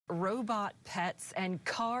robot pets, and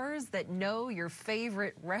cars that know your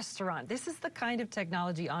favorite restaurant. This is the kind of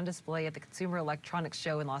technology on display at the Consumer Electronics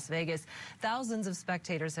Show in Las Vegas. Thousands of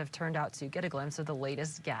spectators have turned out to get a glimpse of the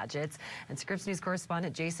latest gadgets. And Scripps News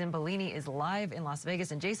correspondent Jason Bellini is live in Las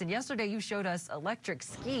Vegas. And Jason, yesterday you showed us electric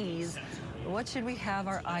skis. What should we have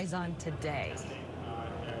our eyes on today?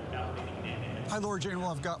 Hi, Laura Jane.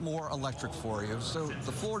 Well, I've got more electric for you. So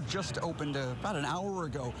the floor just opened about an hour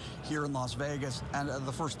ago here in Las Vegas, and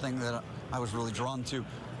the first thing that I was really drawn to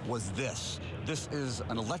was this. This is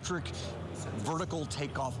an electric vertical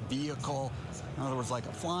takeoff vehicle. In other words, like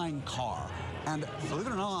a flying car. And believe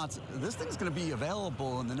it or not, this thing's going to be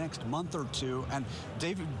available in the next month or two. And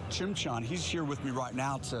David Chimchon, he's here with me right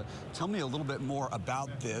now to tell me a little bit more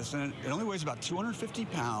about this. And it only weighs about 250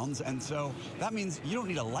 pounds. And so that means you don't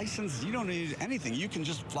need a license. You don't need anything. You can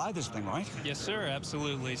just fly this thing, right? Yes, sir.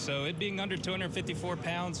 Absolutely. So it being under 254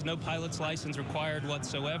 pounds, no pilot's license required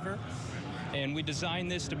whatsoever. And we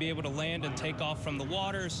designed this to be able to land and take off from the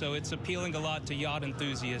water, so it's appealing a lot to yacht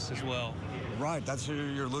enthusiasts as well. Right, that's who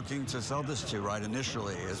you're looking to sell this to, right,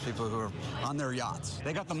 initially, is people who are on their yachts.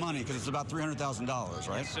 They got the money because it's about $300,000,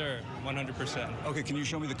 right? Yes, sir, 100%. Okay, can you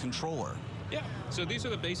show me the controller? Yeah, so these are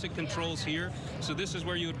the basic controls here. So this is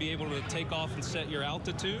where you would be able to take off and set your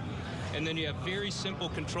altitude. And then you have very simple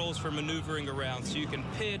controls for maneuvering around. So you can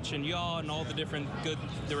pitch and yaw and all the different good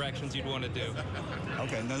directions you'd want to do.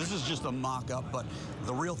 Okay, now this is just a mock-up, but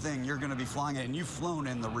the real thing, you're going to be flying it, and you've flown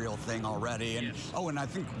in the real thing already. And yes. Oh, and I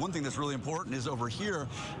think one thing that's really important is over here,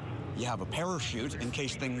 you have a parachute in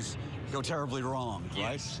case things go terribly wrong,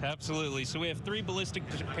 right? Yes, absolutely. So we have 3 ballistic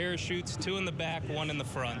parachutes, 2 in the back, 1 in the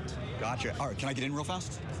front. Gotcha. All right, can I get in real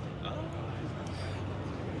fast?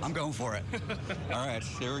 I'm going for it. All right,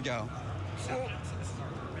 here we go.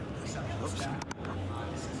 Oops.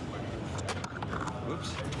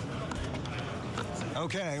 Oops.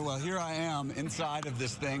 Okay, well, here I am inside of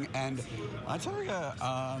this thing, and I tell you,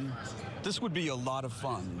 this would be a lot of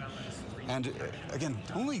fun. And again,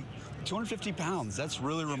 only 250 pounds. That's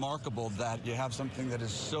really remarkable that you have something that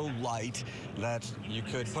is so light that you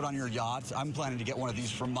could put on your yacht. I'm planning to get one of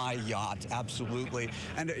these for my yacht, absolutely.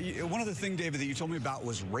 And one other thing, David, that you told me about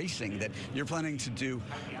was racing, that you're planning to do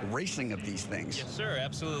racing of these things. Yes, sir,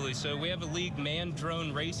 absolutely. So we have a league manned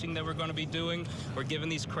drone racing that we're going to be doing. We're giving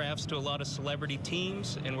these crafts to a lot of celebrity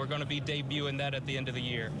teams, and we're going to be debuting that at the end of the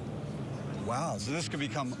year. Wow, so this could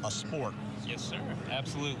become a sport. Yes, sir,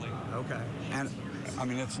 absolutely. Okay. And I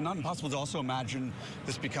mean, it's not impossible to also imagine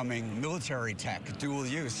this becoming military tech, dual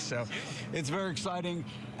use. So it's very exciting,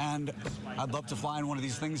 and I'd love to fly in one of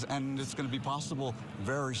these things, and it's going to be possible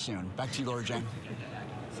very soon. Back to you, Laura Jane.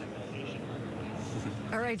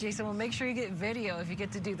 All right, Jason, well, make sure you get video if you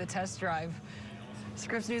get to do the test drive.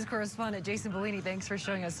 Scripps News correspondent Jason Bellini, thanks for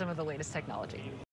showing us some of the latest technology.